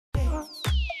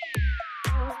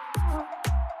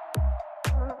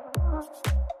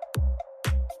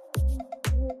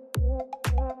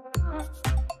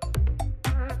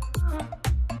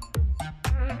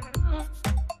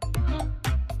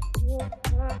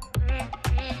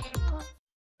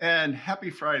And happy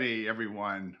Friday,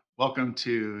 everyone. Welcome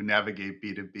to Navigate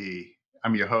B2B.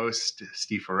 I'm your host,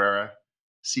 Steve Ferreira,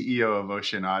 CEO of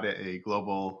Ocean Audit, a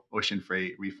global ocean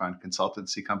freight refund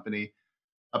consultancy company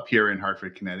up here in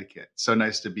Hartford, Connecticut. So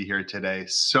nice to be here today.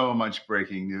 So much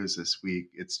breaking news this week.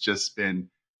 It's just been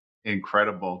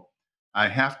incredible. I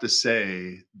have to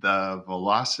say, the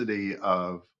velocity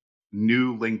of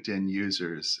new LinkedIn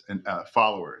users and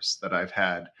followers that I've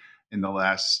had in the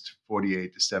last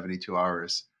 48 to 72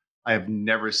 hours, I have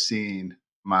never seen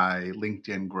my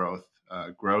LinkedIn growth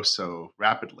grow so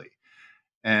rapidly.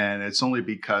 And it's only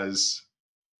because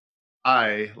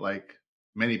I, like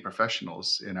many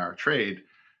professionals in our trade,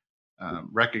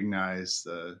 recognize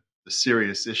the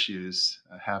serious issues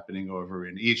happening over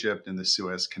in Egypt and the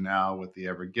Suez Canal with the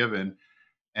Ever Given.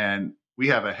 And we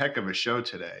have a heck of a show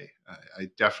today. I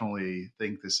definitely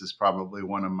think this is probably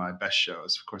one of my best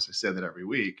shows. Of course, I say that every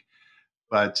week.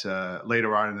 But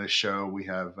later on in the show, we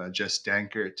have Jess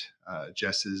Dankert.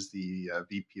 Jess is the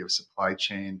VP of Supply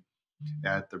Chain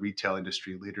at the Retail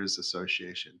Industry Leaders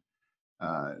Association.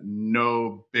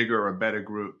 No bigger or better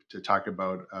group to talk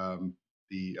about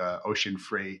the ocean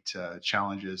freight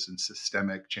challenges and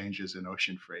systemic changes in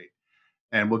ocean freight.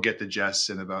 And we'll get to Jess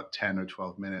in about 10 or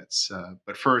 12 minutes.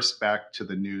 But first, back to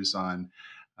the news on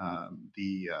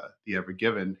the Ever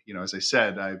Given. You know, as I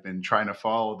said, I've been trying to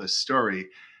follow this story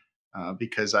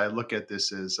because I look at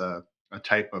this as a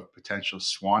type of potential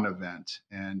swan event.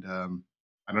 And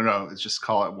I don't know, let's just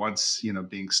call it once,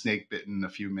 being snake bitten a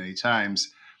few many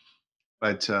times.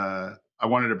 But I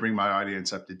wanted to bring my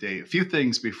audience up to date. A few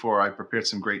things before I prepared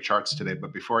some great charts today.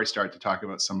 But before I start to talk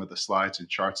about some of the slides and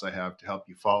charts I have to help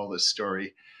you follow this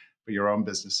story for your own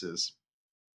businesses,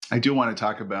 I do want to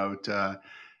talk about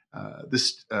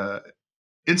this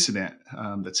incident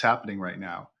that's happening right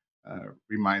now.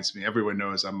 Reminds me, everyone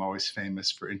knows I'm always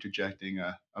famous for interjecting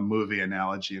a movie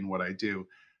analogy in what I do.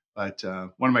 But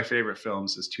one of my favorite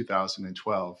films is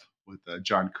 2012 with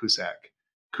John Cusack.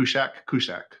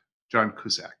 John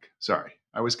Cusack. Sorry,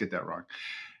 I always get that wrong.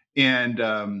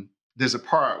 And there's a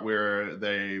part where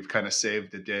they've kind of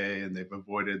saved the day and they've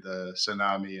avoided the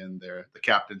tsunami, and the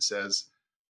captain says,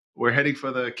 "We're heading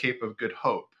for the Cape of Good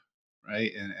Hope,"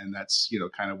 right? And that's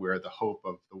kind of where the hope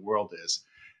of the world is.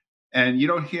 And you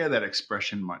don't hear that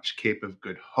expression much, Cape of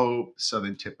Good Hope,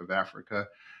 southern tip of Africa.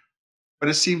 But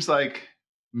it seems like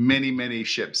many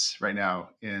ships right now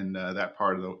in that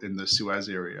part of in the Suez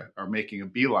area are making a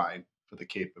beeline for the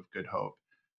Cape of Good Hope,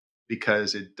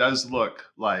 because it does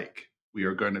look like we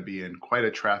are going to be in quite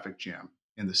a traffic jam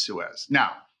in the Suez.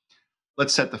 Now,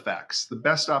 let's set the facts. The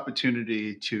best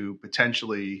opportunity to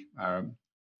potentially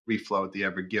refloat the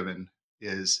Ever Given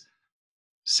is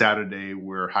Saturday,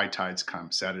 where high tides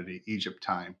come, Saturday, Egypt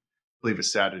time. I believe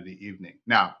it's Saturday evening.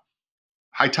 Now,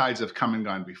 high tides have come and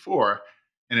gone before,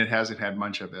 and it hasn't had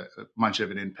much of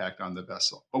an impact on the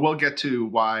vessel. But we'll get to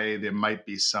why there might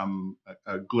be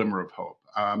a glimmer of hope.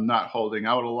 I'm not holding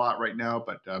out a lot right now,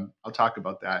 but I'll talk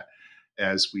about that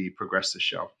as we progress the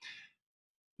show.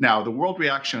 Now, the world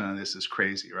reaction on this is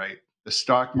crazy, right? The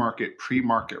stock market,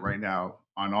 pre-market right now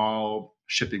on all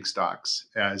shipping stocks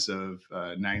as of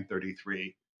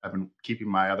 9:33. I've been keeping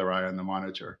my other eye on the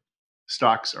monitor.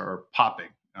 Stocks are popping.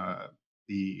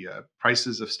 The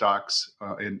prices of stocks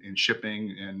in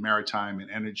shipping and maritime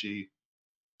and energy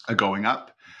are going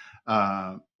up.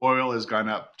 Oil has gone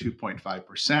up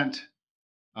 2.5%.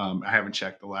 I haven't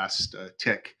checked the last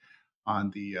tick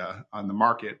on the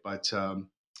market, but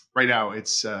right now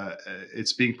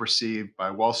it's being perceived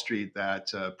by Wall Street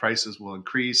that prices will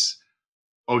increase.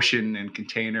 Ocean and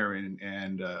container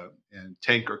and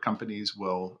tanker companies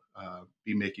will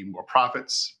be making more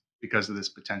profits because of this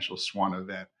potential swan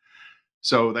event.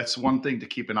 So that's one thing to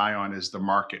keep an eye on, is the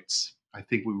markets. I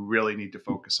think we really need to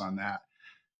focus on that.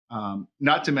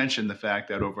 Not to mention the fact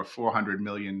that over 400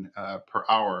 million per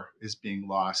hour is being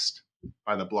lost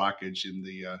by the blockage in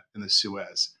the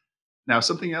Suez. Now,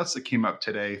 something else that came up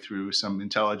today through some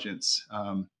intelligence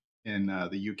in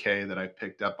the UK that I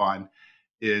picked up on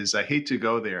is, I hate to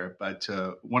go there, but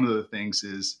one of the things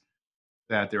is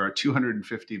that there are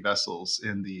 250 vessels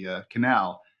in the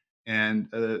canal, and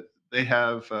they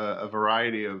have a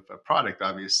variety of product,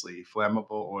 obviously,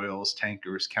 flammable oils,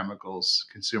 tankers, chemicals,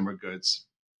 consumer goods.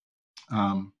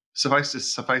 Suffice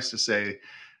to say,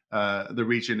 the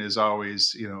region is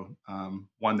always,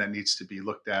 one that needs to be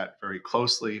looked at very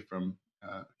closely from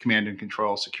command and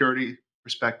control security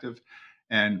perspective.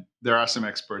 And there are some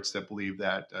experts that believe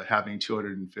that having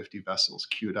 250 vessels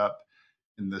queued up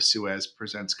in the Suez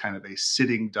presents kind of a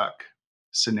sitting duck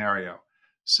scenario.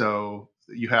 So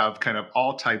you have kind of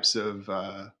all types of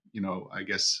I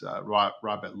guess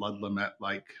Robert Ludlam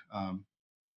like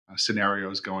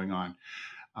scenarios going on.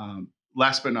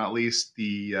 Last but not least,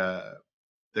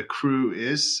 the crew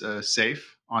is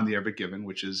safe on the Ever Given,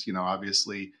 which is,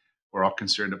 obviously we're all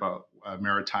concerned about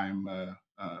maritime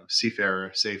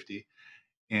seafarer safety,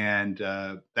 and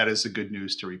that is the good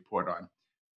news to report on.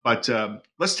 But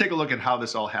let's take a look at how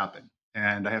this all happened.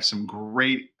 And I have some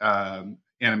great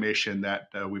animation that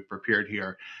we've prepared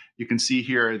here. You can see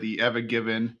here the Ever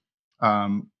Given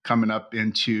coming up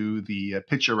into the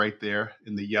picture right there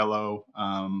in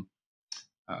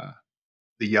uh,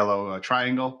 the yellow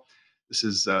triangle. This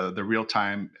is the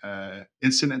real-time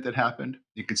incident that happened.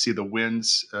 You can see the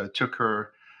winds took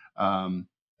her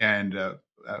and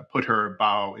put her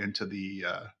bow into the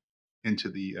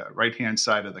right-hand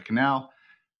side of the canal.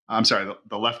 I'm sorry,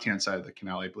 the left-hand side of the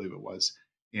canal, I believe it was.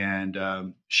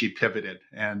 And she pivoted.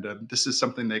 And this is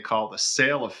something they call the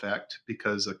sail effect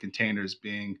because of containers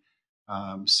being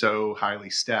so highly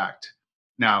stacked.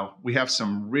 Now, we have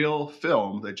some real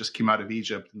film that just came out of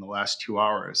Egypt in the last 2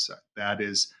 hours. That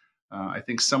is, I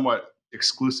think, somewhat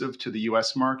exclusive to the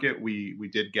U.S. market. We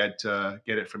did get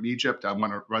it from Egypt. I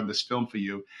want to run this film for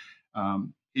you.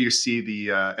 You see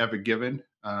the Ever Given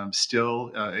still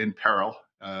in peril,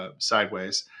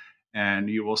 sideways. And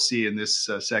you will see in this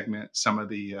segment some of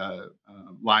the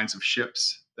lines of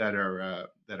ships that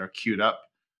are queued up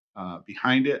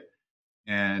behind it,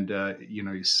 and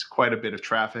it's quite a bit of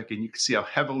traffic, and you can see how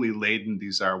heavily laden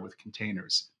these are with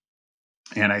containers.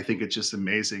 And I think it's just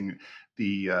amazing.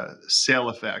 The sail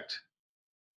effect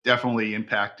definitely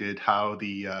impacted how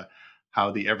the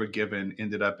Ever Given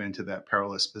ended up into that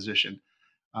perilous position.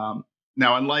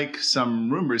 Now, unlike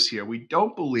some rumors here, we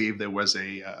don't believe there was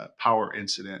a power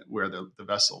incident where the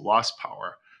vessel lost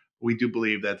power. We do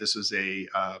believe that this was the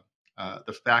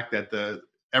fact that the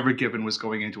Ever Given was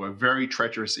going into a very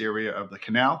treacherous area of the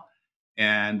canal,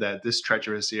 and that this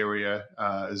treacherous area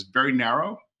is very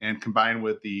narrow, and combined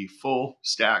with the full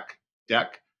stack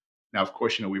deck. Now, of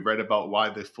course, we've read about why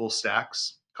the full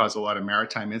stacks cause a lot of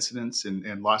maritime incidents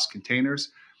and lost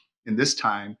containers. In this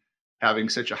time, having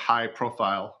such a high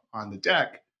profile on the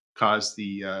deck caused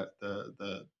the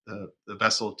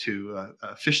vessel to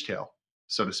fishtail,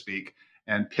 so to speak,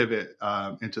 and pivot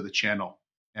into the channel.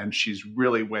 And she's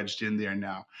really wedged in there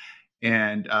now.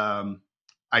 And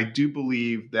I do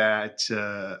believe that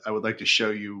I would like to show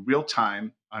you real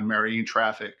time on marine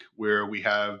traffic where we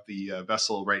have the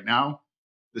vessel right now.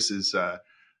 This is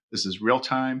real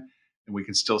time, and we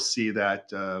can still see that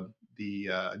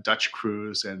the Dutch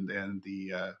crews and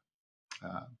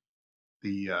uh,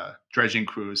 the dredging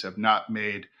crews have not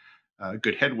made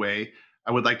good headway.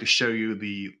 I would like to show you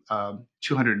the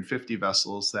 250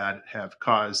 vessels that have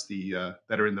caused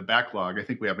that are in the backlog. I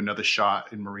think we have another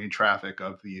shot in marine traffic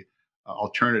of the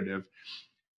alternative,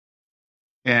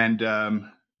 and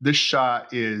this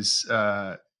shot is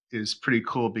pretty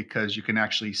cool because you can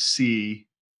actually see,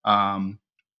 um,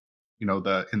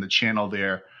 the in the channel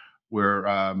there where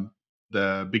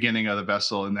the beginning of the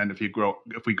vessel, and then if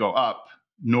we go up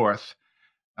north,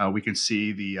 we can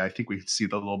see I think we can see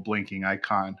the little blinking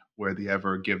icon where the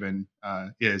Ever Given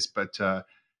is. But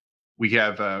we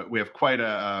have quite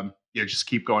a just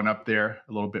keep going up there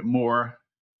a little bit more,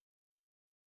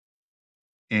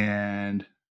 and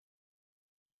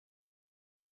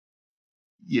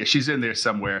yeah, she's in there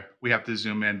somewhere. We have to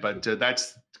zoom in, but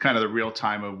that's kind of the real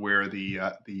time of where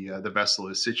the vessel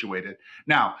is situated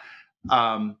now.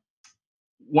 Um,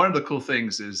 One of the cool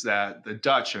things is that the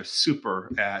Dutch are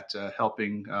super at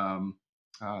helping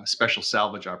special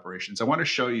salvage operations. I want to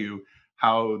show you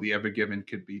how the Ever Given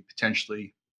could be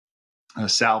potentially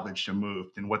salvaged and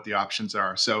moved, and what the options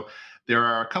are. So there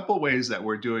are a couple ways that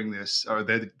we're doing this, or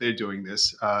they're doing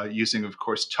this, using, of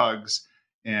course, tugs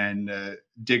and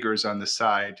diggers on the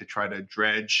side to try to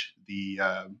dredge the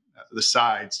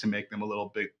sides to make them a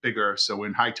little bit bigger. So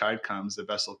when high tide comes, the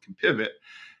vessel can pivot.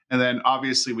 And then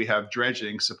obviously we have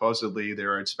dredging. Supposedly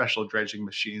there are special dredging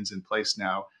machines in place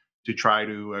now to try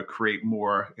to create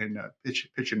more. In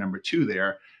picture number 2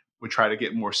 there, we try to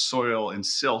get more soil and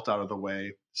silt out of the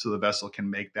way so the vessel can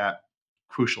make that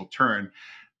crucial turn.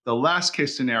 The last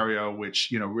case scenario,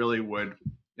 which really would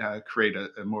create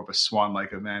a more of a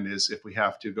swan-like event, is if we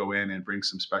have to go in and bring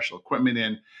some special equipment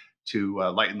in to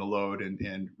lighten the load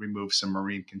and remove some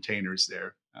marine containers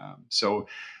there. So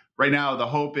right now, the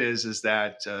hope is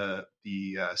that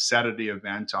the Saturday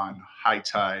event on high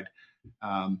tide.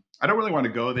 I don't really want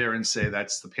to go there and say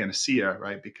that's the panacea,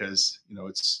 right? Because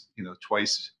it's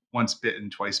once bitten,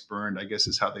 twice burned, I guess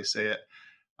is how they say it.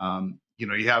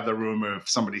 You have the rumor if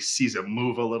somebody sees it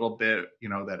move a little bit,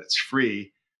 that it's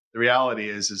free. the reality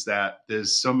is that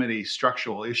there's so many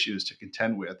structural issues to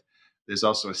contend with. There's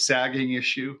also a sagging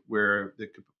issue where they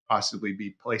could possibly be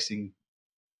placing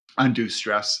undue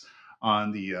stress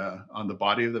on the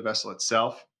body of the vessel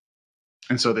itself.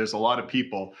 And so there's a lot of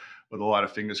people with a lot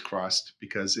of fingers crossed,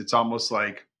 because it's almost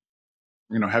like,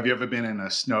 have you ever been in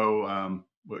a snow,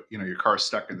 your car's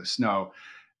stuck in the snow,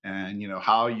 and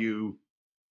how you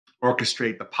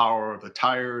orchestrate the power of the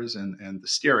tires and the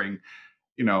steering.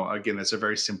 Again, that's a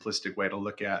very simplistic way to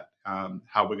look at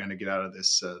how we're going to get out of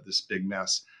this big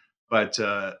mess. But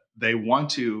they want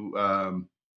to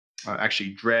actually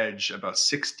dredge about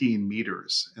 16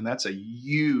 meters, and that's a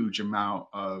huge amount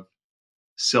of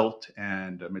silt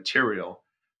and material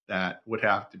that would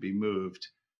have to be moved.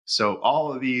 So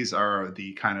all of these are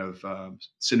the kind of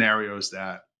scenarios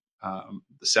that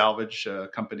the salvage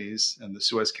companies and the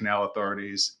Suez Canal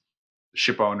authorities, the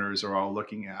ship owners, are all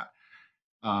looking at.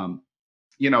 Um,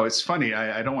 it's funny.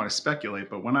 I don't want to speculate,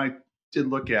 but when I did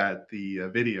look at the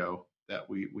video that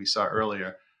we saw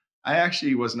earlier, I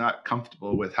actually was not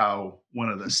comfortable with how one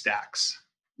of the stacks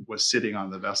was sitting on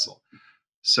the vessel.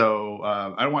 So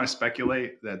I don't want to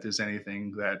speculate that there's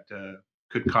anything that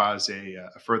could cause a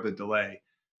further delay,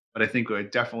 but I think we're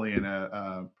definitely in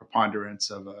a preponderance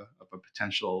of a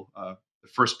potential the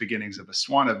first beginnings of a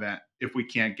swan event if we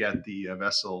can't get the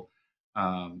vessel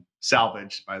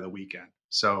salvaged by the weekend.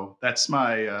 So that's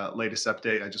my latest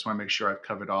update. I just want to make sure I've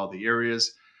covered all the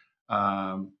areas.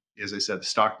 As I said, the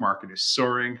stock market is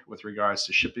soaring with regards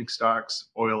to shipping stocks.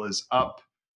 Oil is up,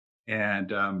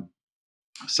 and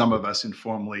some of us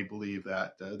informally believe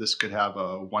that this could have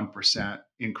a 1%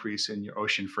 increase in your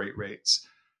ocean freight rates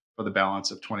for the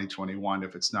balance of 2021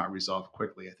 if it's not resolved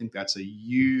quickly. I think that's a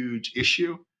huge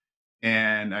issue.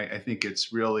 And I think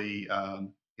it's really,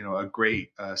 a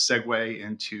great segue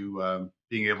into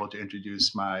being able to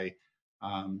introduce my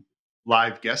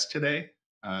live guest today,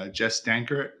 Jess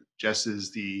Dankert. Jess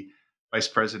is the Vice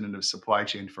President of Supply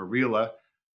Chain for RILA,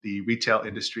 the Retail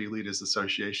Industry Leaders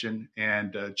Association.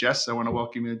 And Jess, I want to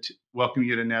welcome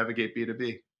you to Navigate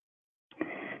B2B.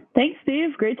 Thanks,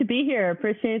 Steve. Great to be here.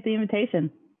 Appreciate the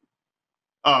invitation.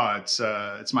 Oh,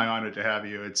 it's my honor to have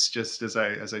you. It's just as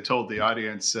I told the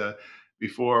audience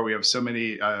before, we have so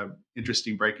many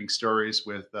interesting breaking stories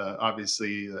with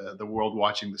obviously the world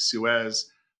watching the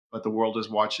Suez, but the world is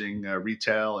watching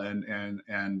retail and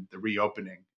the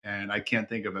reopening. And I can't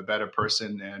think of a better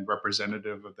person and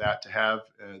representative of that to have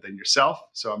than yourself.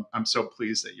 So I'm so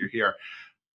pleased that you're here.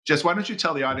 Jess, why don't you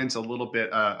tell the audience a little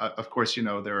bit? Of course,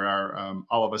 there are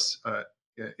all of us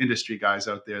industry guys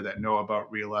out there that know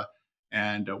about RILA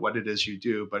and what it is you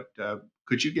do. But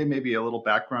could you give maybe a little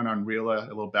background on RILA, a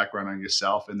little background on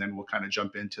yourself, and then we'll kind of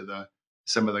jump into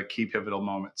some of the key pivotal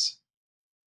moments.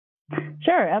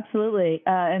 Sure, absolutely.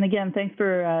 And again, thanks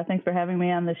for having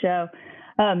me on the show.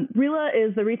 RILA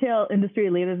is the Retail Industry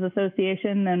Leaders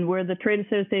Association, and we're the trade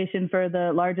association for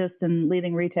the largest and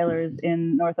leading retailers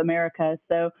in North America.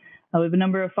 So we have a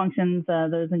number of functions.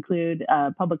 Those include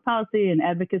public policy and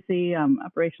advocacy,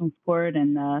 operational support,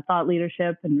 and thought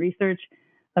leadership and research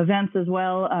events as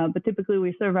well. But typically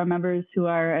we serve our members who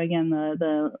are, again,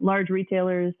 the large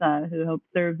retailers who help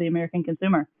serve the American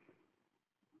consumer.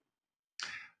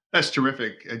 That's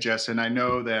terrific, Jess. And I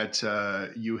know that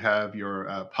you have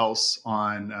your pulse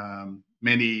on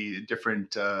many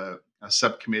different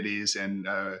subcommittees and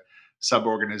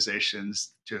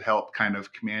sub-organizations to help kind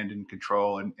of command and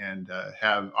control and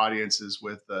have audiences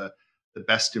with the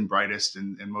best and brightest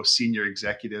and most senior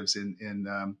executives in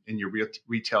your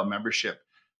retail membership.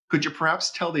 Could you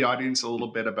perhaps tell the audience a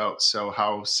little bit about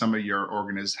how some of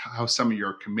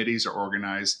your committees are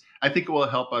organized? I think it will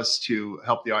help us to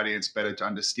help the audience better to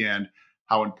understand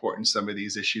how important some of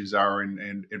these issues are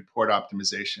in port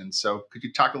optimization. So could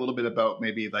you talk a little bit about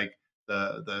maybe like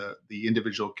the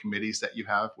individual committees that you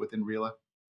have within RILA?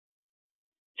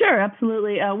 Sure,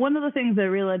 absolutely. One of the things that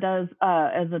RILA does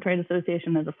as a trade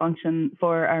association, as a function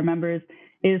for our members,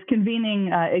 is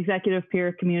convening executive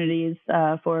peer communities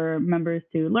for members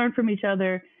to learn from each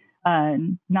other,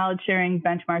 knowledge sharing,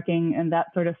 benchmarking, and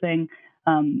that sort of thing.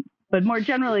 But more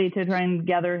generally, to try and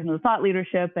gather thought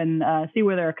leadership and see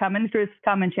where there are common interests,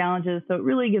 common challenges. So it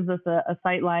really gives us a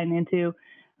sight line into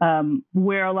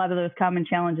where a lot of those common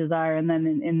challenges are. And then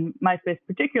in my space,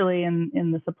 particularly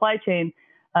in the supply chain,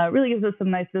 really gives us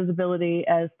some nice visibility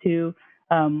as to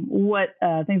what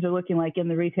things are looking like in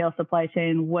the retail supply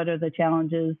chain, what are the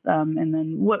challenges, and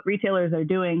then what retailers are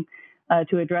doing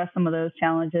to address some of those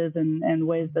challenges and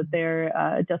ways that they're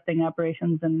adjusting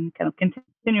operations and kind of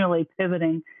continually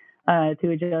pivoting to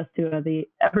adjust to the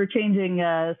ever-changing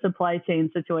supply chain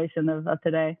situation of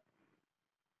today.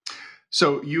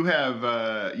 So you have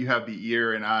the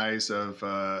ear and eyes of,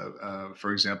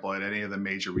 for example, at any of the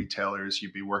major retailers,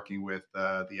 you'd be working with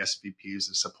the SVPs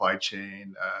of supply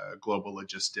chain, global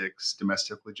logistics,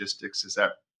 domestic logistics. Is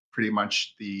that pretty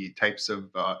much the types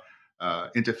of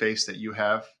interface that you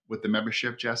have with the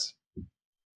membership, Jess?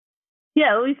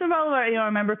 Yeah, we serve all of our,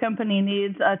 our member company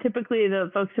needs. Typically,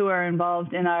 the folks who are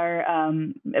involved in our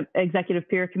executive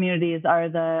peer communities are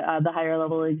the higher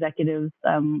level executives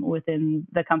within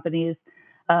the companies,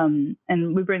 and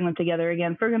we bring them together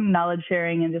again for knowledge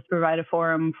sharing and just provide a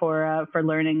forum for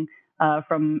learning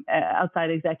from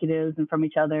outside executives and from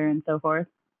each other and so forth.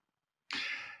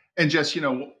 And Jess,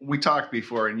 we talked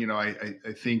before, and I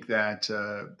think that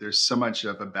there's so much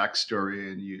of a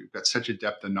backstory, and you've got such a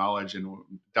depth of knowledge, and we're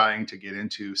dying to get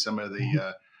into some of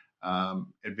the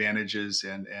advantages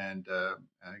and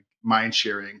mind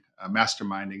sharing,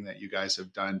 masterminding that you guys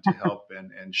have done to help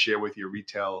and share with your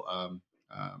retail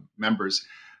members.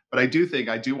 But I do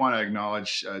want to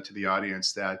acknowledge to the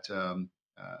audience that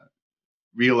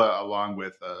RILA, along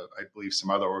with I believe some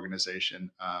other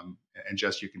organization, and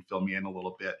Jess, you can fill me in a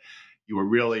little bit. You were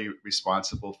really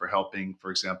responsible for helping,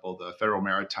 for example, the Federal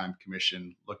Maritime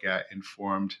Commission look at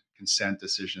informed consent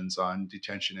decisions on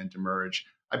detention and demurrage.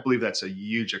 I believe that's a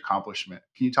huge accomplishment.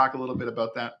 Can you talk a little bit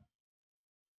about that?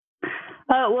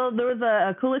 Well, there was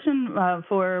a coalition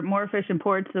for more efficient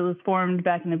ports that was formed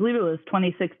back in, I believe it was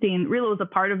 2016. RILA was a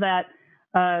part of that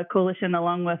coalition,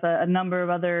 along with a number of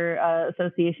other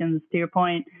associations, to your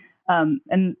point.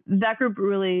 And that group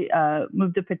really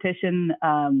moved a petition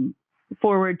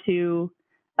forward to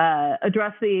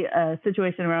address the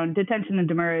situation around detention and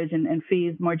demurrage and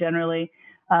fees more generally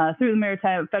through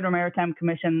the Federal Maritime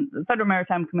Commission. The Federal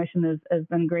Maritime Commission has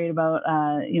been great about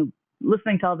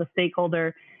listening to all the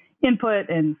stakeholder input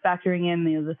and factoring in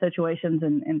the situations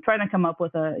and trying to come up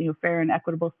with a fair and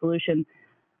equitable solution.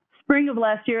 Spring of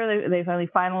last year, they finally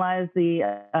finalized the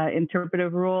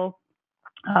interpretive rule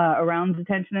around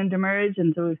detention and demurrage,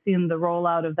 and so we've seen the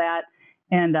rollout of that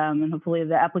and hopefully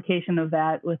the application of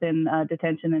that within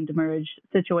detention and demurrage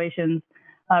situations.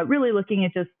 Really looking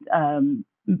at just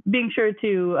being sure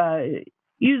to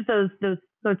use those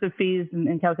sorts of fees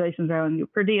and calculations around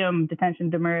per diem, detention,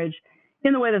 demurrage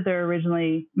in the way that they're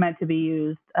originally meant to be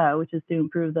used, which is to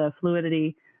improve the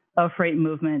fluidity of freight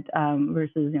movement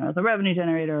versus, as a revenue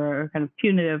generator or kind of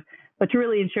punitive, but to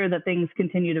really ensure that things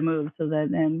continue to move so that,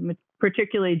 and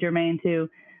particularly germane to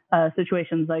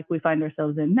situations like we find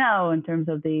ourselves in now in terms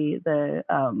of the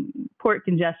port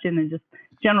congestion and just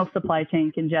general supply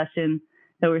chain congestion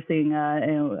that we're seeing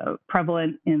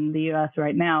prevalent in the U.S.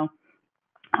 right now,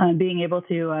 being able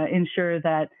to ensure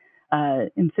that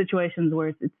in situations where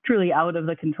it's truly out of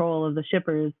the control of the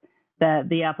shippers, that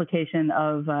the application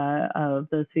of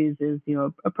those fees is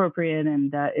appropriate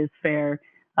and is fair.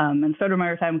 And Federal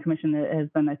Maritime Commission has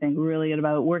been, I think, really good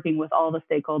about working with all the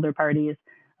stakeholder parties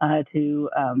to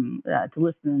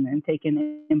listen and take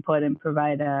in input and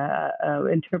provide a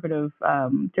interpretive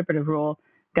rule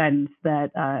guidance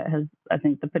that has, I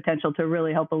think, the potential to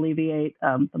really help alleviate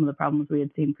some of the problems we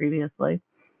had seen previously.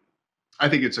 I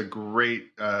think it's a great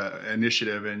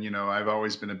initiative, and I've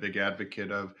always been a big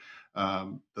advocate of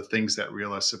the things that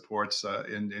RILA supports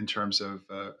in terms of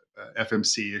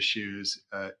FMC issues,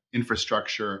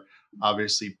 infrastructure,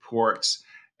 obviously ports,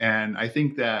 and I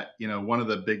think that one of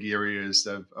the big areas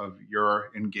of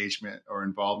your engagement or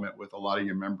involvement with a lot of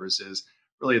your members is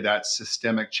really that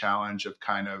systemic challenge of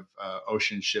kind of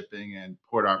ocean shipping and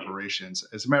port operations.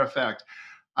 As a matter of fact,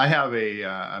 I have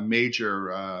a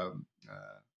major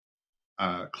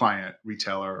client,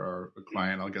 retailer, or a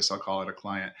client. I guess I'll call it a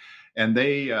client. And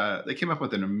they came up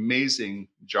with an amazing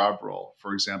job role,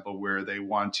 for example, where they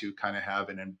want to kind of have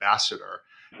an ambassador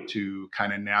to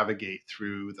kind of navigate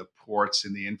through the ports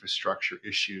and the infrastructure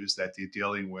issues that they're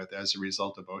dealing with as a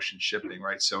result of ocean shipping,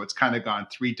 right? So it's kind of gone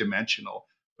three-dimensional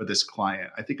for this client.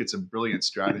 I think it's a brilliant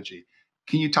strategy.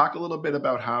 Can you talk a little bit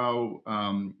about how,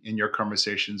 in your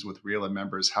conversations with RILA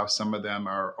members, how some of them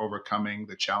are overcoming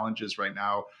the challenges right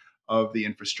now of the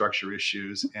infrastructure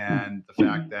issues and the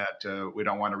fact that we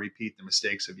don't want to repeat the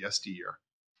mistakes of yesteryear?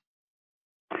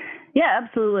 Yeah,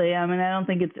 absolutely. I mean, I don't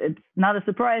think it's not a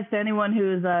surprise to anyone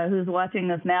who's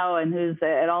watching us now and who's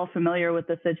at all familiar with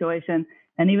the situation.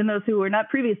 And even those who were not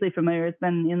previously familiar, it's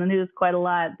been in the news quite a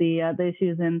lot. The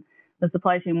issues in the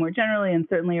supply chain more generally, and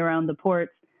certainly around the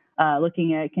ports,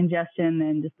 looking at congestion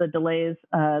and just the delays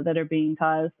that are being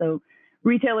caused. So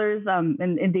retailers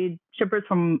and indeed shippers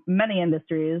from many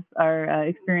industries are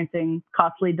experiencing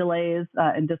costly delays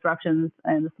and disruptions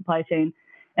in the supply chain.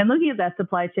 And looking at that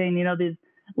supply chain, these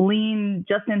lean,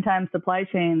 just-in-time supply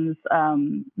chains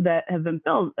that have been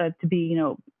built to be,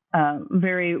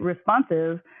 very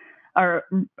responsive are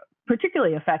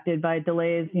particularly affected by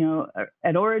delays,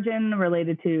 at origin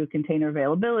related to container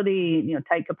availability,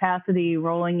 tight capacity,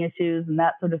 rolling issues, and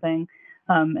that sort of thing.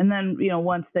 And then,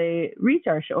 once they reach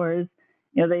our shores,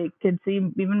 they could see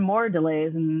even more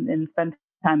delays and spend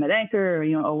time at anchor, or,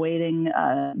 awaiting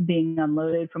being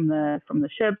unloaded from the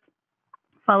ship,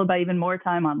 followed by even more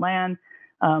time on land,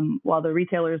 while the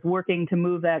retailer is working to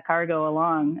move that cargo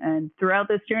along. And throughout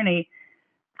this journey,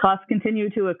 costs continue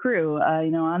to accrue,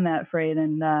 on that freight,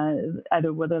 and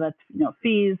either whether that's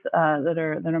fees that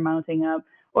are mounting up,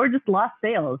 or just lost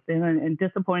sales and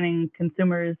disappointing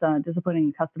consumers,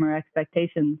 disappointing customer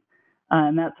expectations,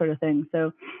 and that sort of thing.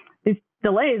 So these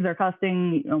delays are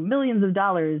costing millions of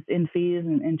dollars in fees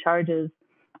and charges.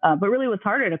 But really, what's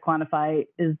harder to quantify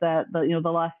is that the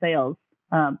lost sales,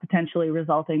 potentially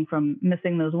resulting from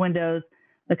missing those windows,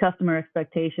 the customer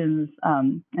expectations,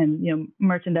 and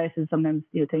merchandise is sometimes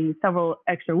taking several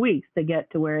extra weeks to get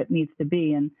to where it needs to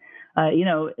be. And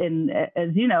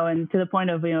and to the point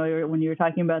of when you were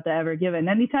talking about the Ever Given,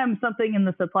 anytime something in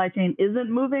the supply chain isn't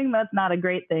moving, that's not a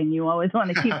great thing. You always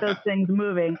want to keep those things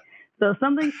moving. So if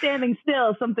something's standing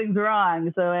still, something's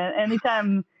wrong. So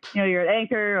anytime you're at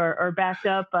anchor or backed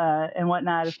up and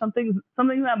whatnot, if things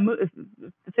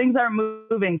aren't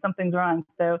moving, something's wrong.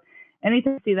 So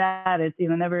anytime you see that, it's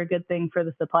never a good thing for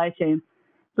the supply chain.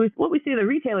 So what we see the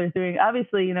retailers doing,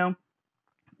 obviously,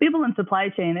 people in supply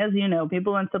chain, as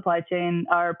people in supply chain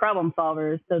are problem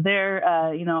solvers. So they're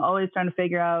always trying to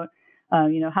figure out,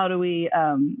 how do we,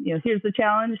 here's the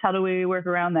challenge. How do we work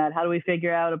around that? How do we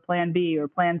figure out a plan B or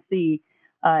plan C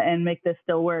and make this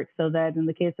still work, so that in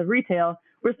the case of retail,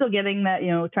 we're still getting that,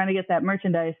 trying to get that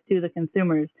merchandise to the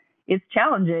consumers. It's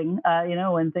challenging,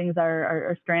 when things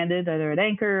are stranded, either at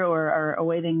anchor or are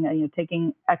awaiting,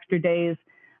 taking extra days,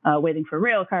 waiting for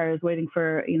rail cars, waiting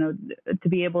for, to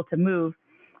be able to move.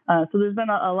 So there's been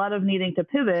a lot of needing to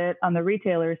pivot on the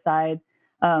retailer side,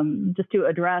 just to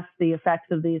address the effects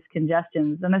of these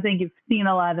congestions. And I think you've seen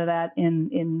a lot of that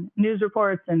in news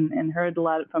reports and heard a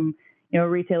lot from,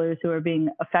 retailers who are being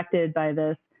affected by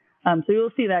this. So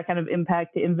you'll see that kind of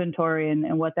impact to inventory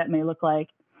and what that may look like.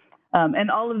 And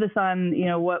all of this on,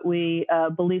 what we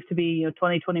believe to be,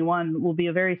 2021 will be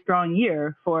a very strong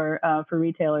year for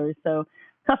retailers. So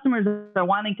customers are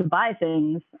wanting to buy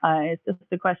things. It's just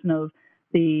a question of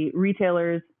the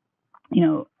retailers,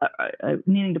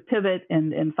 needing to pivot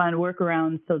and find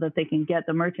workarounds so that they can get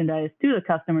the merchandise to the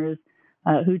customers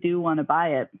who do want to buy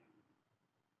it.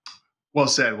 Well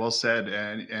said, well said.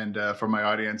 And for my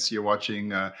audience, you're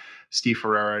watching Steve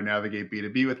Ferreira navigate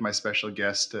B2B with my special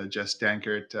guest, Jess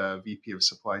Dankert, VP of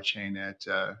Supply Chain at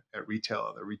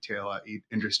RILA, the Retail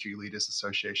Industry Leaders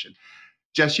Association.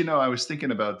 Jess, I was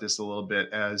thinking about this a little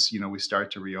bit as we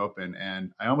start to reopen,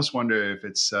 and I almost wonder if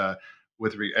it's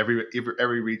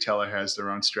every retailer has their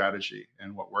own strategy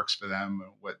and what works for them,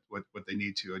 what they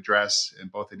need to address, in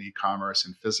both in e-commerce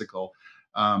and physical.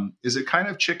 Is it kind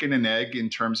of chicken and egg in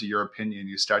terms of your opinion?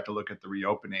 You start to look at the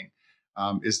reopening.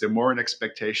 Is there more an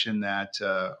expectation that,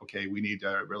 we need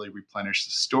to really replenish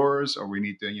the stores, or we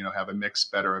need to, have a mix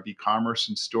better of e-commerce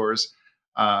and stores?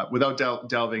 Without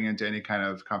delving into any kind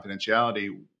of confidentiality,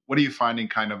 what are you finding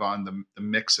kind of on the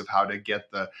mix of how to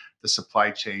get the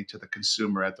supply chain to the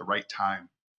consumer at the right time?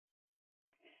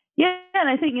 Yeah, and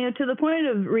I think to the point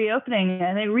of reopening,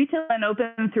 I think retail has been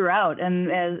open throughout,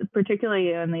 and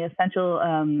particularly in the essential,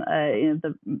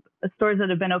 the stores that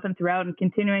have been open throughout and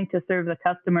continuing to serve the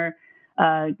customer,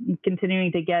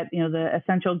 continuing to get the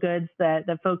essential goods that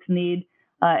folks need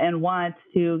and want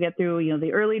to get through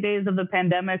the early days of the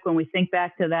pandemic when we think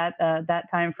back to that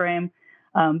time frame,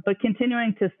 but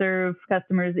continuing to serve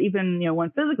customers even when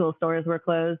physical stores were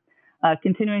closed.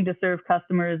 Continuing to serve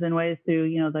customers in ways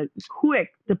through, the quick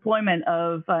deployment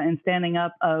of and standing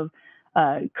up of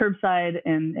curbside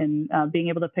and being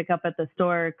able to pick up at the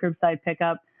store, curbside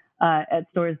pickup at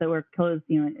stores that were closed,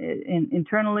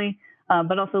 internally,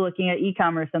 but also looking at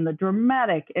e-commerce and the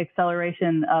dramatic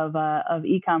acceleration of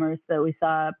e-commerce that we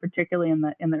saw, particularly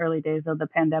in the early days of the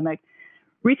pandemic.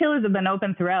 Retailers have been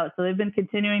open throughout, so they've been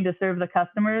continuing to serve the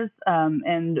customers,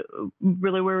 and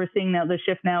really where we're seeing now the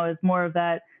shift now is more of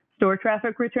that store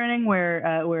traffic returning,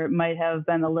 where it might have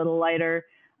been a little lighter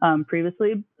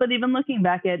previously. But even looking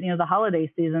back at the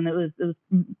holiday season, it was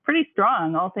pretty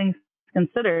strong, all things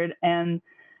considered. And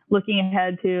looking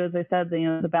ahead to, as I said,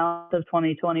 the balance of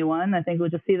 2021, I think we'll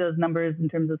just see those numbers in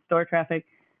terms of store traffic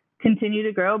continue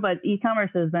to grow. But e-commerce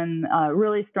has been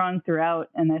really strong throughout,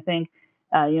 and I think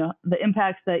the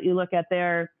impacts that you look at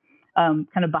there, kind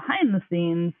of behind the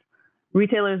scenes,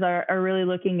 retailers are really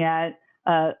looking at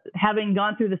having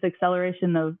gone through this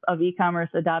acceleration of e-commerce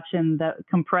adoption that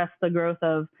compressed the growth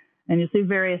of, and you see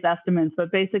various estimates,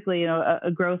 but basically,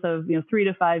 a growth of 3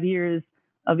 to 5 years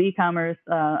of e-commerce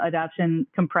adoption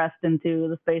compressed into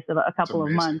the space of a couple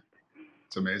of months.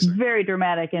 It's amazing. Very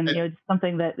dramatic, and just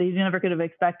something that you never could have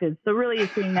expected. So really, you're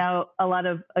seeing now a lot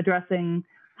of addressing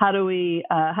how do we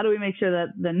make sure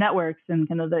that the networks and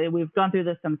we've gone through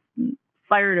this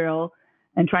fire drill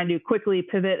and trying to quickly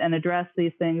pivot and address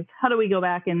these things. How do we go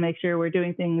back and make sure we're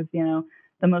doing things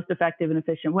the most effective and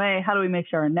efficient way? How do we make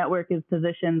sure our network is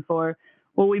positioned for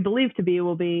what we believe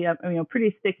will be a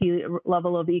pretty sticky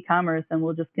level of e-commerce, and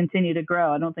will just continue to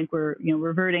grow? I don't think we're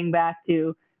reverting back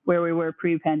to where we were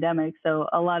pre-pandemic. So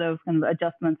a lot of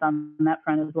adjustments on that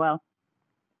front as well.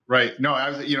 Right.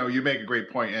 No, you make a great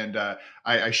point, and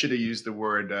I should have used the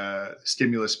word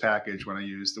stimulus package when I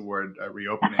used the word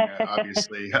reopening.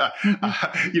 Obviously,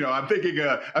 I'm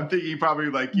thinking probably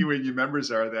like you and your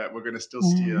members are, that we're going to still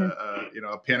see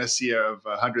a panacea of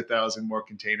 100,000 more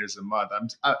containers a month.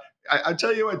 I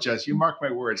tell you what, Jess, you mark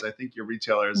my words. I think your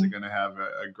retailers are going to have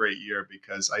a great year,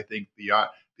 because I think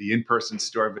the in-person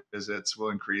store visits will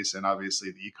increase, and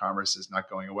obviously the e-commerce is not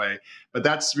going away. But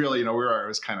that's really, where I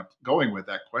was kind of going with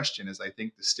that question, is I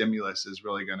think the stimulus is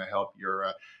really going to help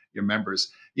your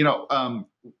members.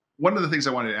 One of the things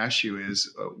I wanted to ask you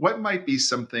is, what might be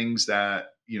some things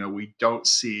that we don't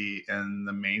see in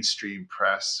the mainstream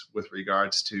press with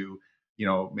regards to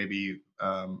maybe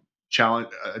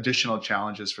additional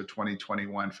challenges for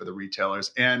 2021 for the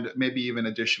retailers, and maybe even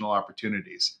additional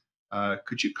opportunities?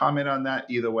 Could you comment on that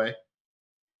either way?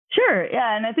 Sure.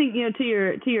 Yeah, and I think to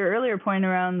your earlier point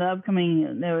around the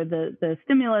upcoming the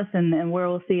stimulus and where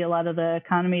we'll see a lot of the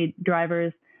economy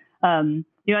drivers. I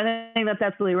think that's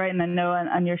absolutely right. And I know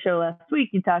on your show last week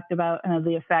you talked about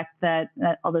the effect that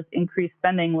all this increased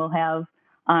spending will have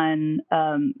on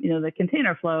the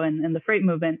container flow and the freight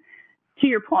movement. To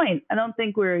your point, I don't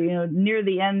think we're near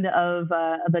the end of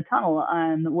the tunnel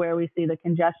on where we see the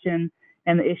congestion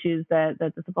and the issues that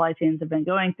the supply chains have been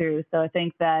going through. So I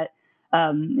think that,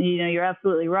 you're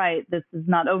absolutely right. This is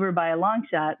not over by a long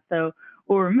shot. So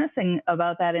what we're missing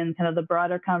about that in the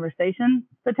broader conversation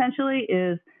potentially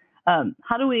is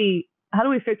how do we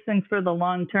fix things for the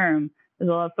long term? There's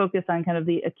a lot of focus on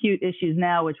the acute issues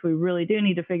now, which we really do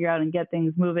need to figure out and get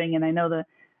things moving. And I know that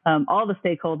all the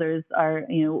stakeholders are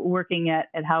working at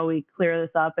how we clear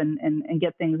this up and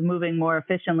get things moving more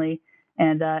efficiently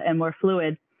and more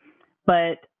fluid.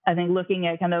 But I think looking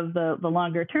at the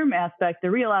longer term aspect, the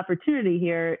real opportunity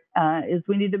here is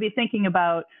we need to be thinking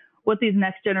about what these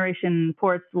next generation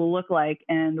ports will look like,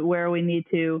 and where we need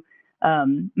to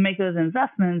make those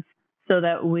investments so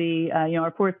that we,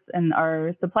 our ports and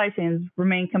our supply chains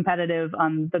remain competitive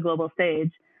on the global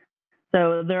stage.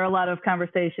 So there are a lot of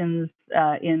conversations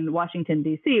in Washington,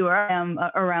 D.C., where I am,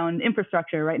 around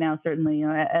infrastructure right now, certainly,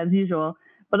 as usual,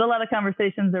 but a lot of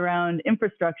conversations around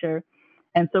infrastructure.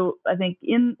 And so I think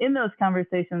in those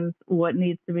conversations, what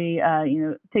needs to be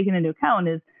taken into account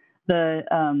is the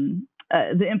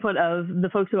input of the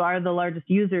folks who are the largest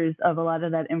users of a lot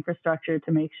of that infrastructure,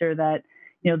 to make sure that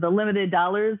the limited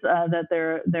dollars that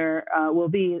there will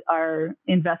be are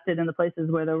invested in the places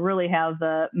where they'll really have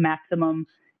the maximum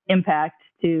impact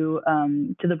to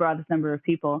the broadest number of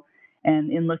people.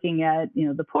 And in looking at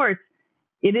the ports,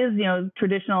 it is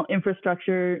traditional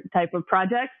infrastructure type of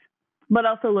projects, but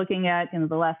also looking at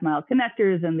the last mile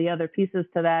connectors and the other pieces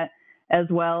to that, as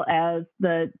well as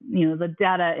the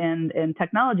data and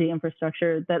technology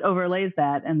infrastructure that overlays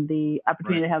that, and the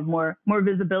opportunity to have more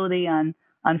visibility on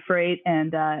freight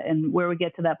and where we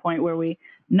get to that point where we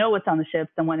know what's on the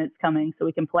ships and when it's coming, so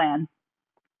we can plan.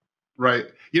 Right.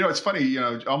 It's funny,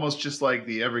 almost just like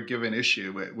the Ever Given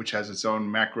issue, which has its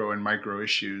own macro and micro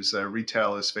issues.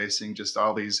 Retail is facing just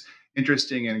all these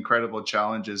interesting and incredible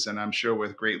challenges. And I'm sure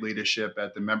with great leadership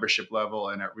at the membership level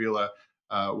and at RILA,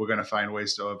 we're going to find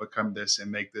ways to overcome this and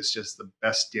make this just the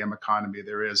best damn economy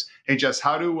there is. Hey, Jess,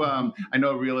 how do, I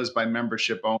know RILA is by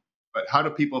membership only, but how do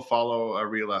people follow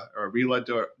RILA, or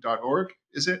RILA.org,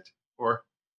 is it? Or?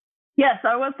 Yes,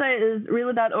 our website is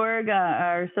RILA.org.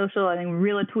 Our social, I think,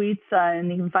 RILA tweets,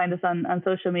 and you can find us on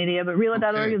social media. But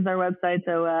RILA.org is our website,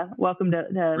 so welcome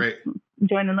to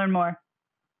join and learn more.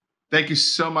 Thank you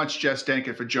so much, Jess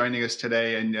Dankert, for joining us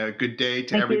today, and good day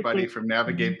to everybody from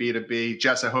Navigate B2B.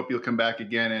 Jess, I hope you'll come back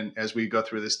again and as we go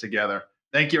through this together.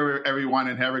 Thank you, everyone,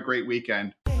 and have a great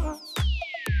weekend.